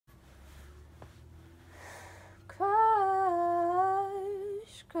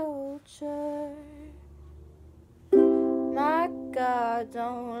God,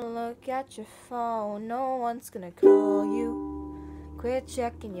 don't look at your phone. No one's gonna call you. Quit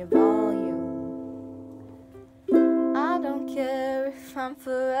checking your volume. I don't care if I'm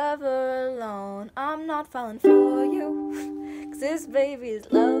forever alone. I'm not falling for you, 'cause this baby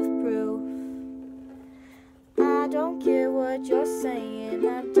is love proof. I don't care what you're saying.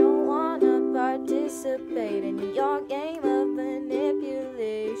 I don't wanna participate in your game of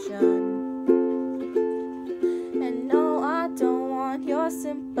manipulation. And no, I don't want your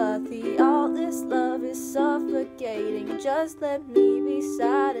sympathy. All this love is suffocating. Just let me be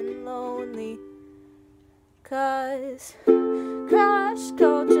sad and lonely. 'Cause crush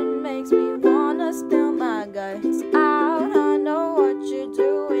culture makes me wanna spill my guts out. I know what you're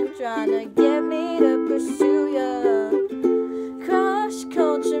doing, trying to get me to pursue ya. Crush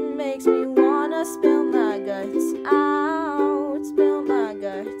culture makes me wanna spill my guts out. Spill my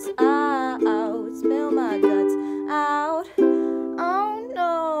guts out. Spill my guts out. Oh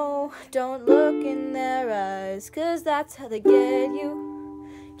no, don't look in their eyes, 'cause that's how they get you.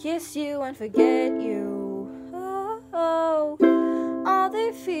 Kiss you and forget you. Oh, all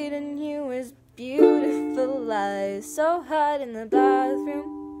they're feeding you is beautiful lies. So hide in the bathroom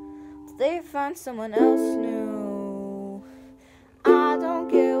till they find someone else new. I don't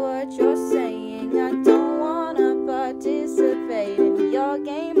care what you're saying. I don't wanna participate in your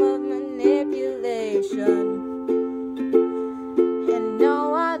game of manipulation. And no,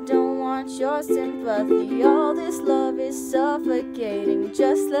 I don't want your sympathy. All this love is suffocating.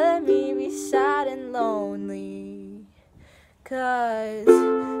 Just let me be sad and lonely. 'Cause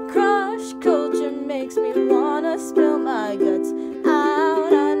crush culture makes me wanna spill my guts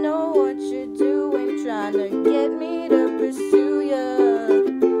out. I know what you're doing, trying to get me to pursue ya.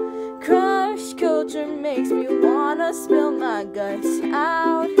 Crush culture makes me wanna spill my guts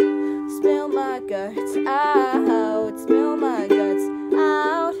out. Spill my guts out. Spill my guts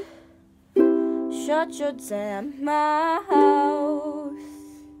out. Shut your damn mouth.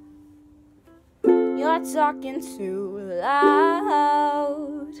 You're talking too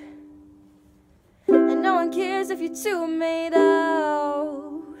loud. And no one cares if you two are made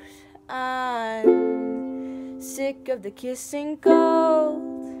out. I'm sick of the kissing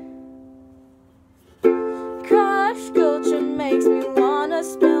cold. Crush culture makes me wanna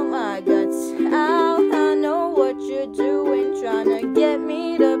spill my guts out. I know what you're doing, trying to get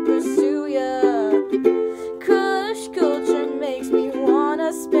me to pursue ya. Crush culture makes me wanna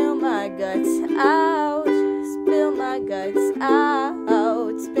spill my guts